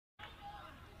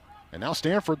And now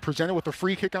Stanford presented with a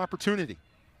free kick opportunity.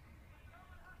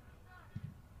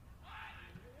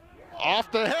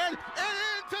 Off the head and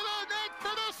into the net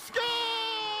for the score!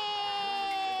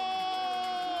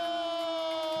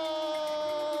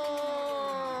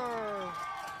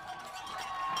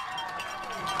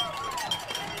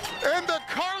 And the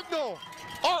Cardinal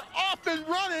are off and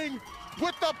running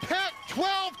with the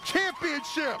Pac-12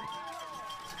 championship.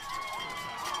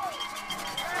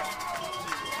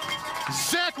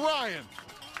 Zach Ryan,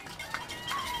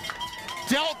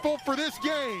 doubtful for this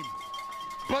game,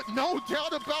 but no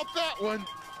doubt about that one,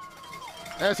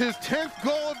 as his 10th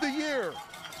goal of the year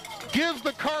gives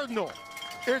the Cardinal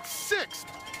its 6th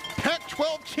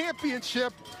Pac-12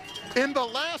 championship in the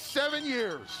last 7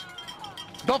 years.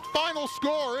 The final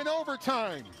score in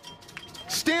overtime,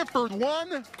 Stanford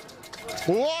 1,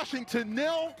 Washington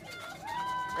 0,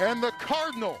 and the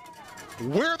Cardinal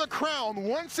wear the crown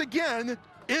once again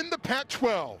in the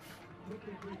Pac-12.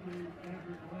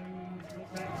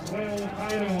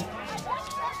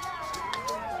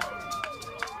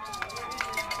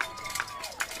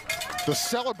 The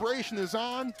celebration is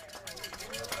on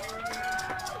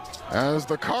as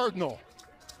the Cardinal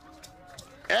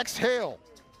exhale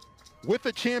with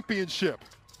the championship.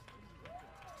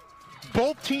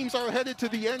 Both teams are headed to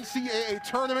the NCAA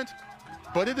tournament,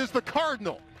 but it is the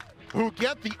Cardinal who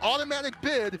get the automatic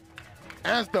bid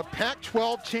as the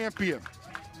Pac-12 champion.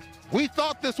 We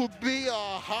thought this would be a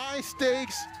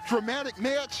high-stakes, dramatic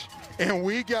match, and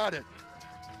we got it.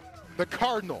 The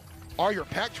Cardinal are your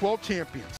Pac-12 champions.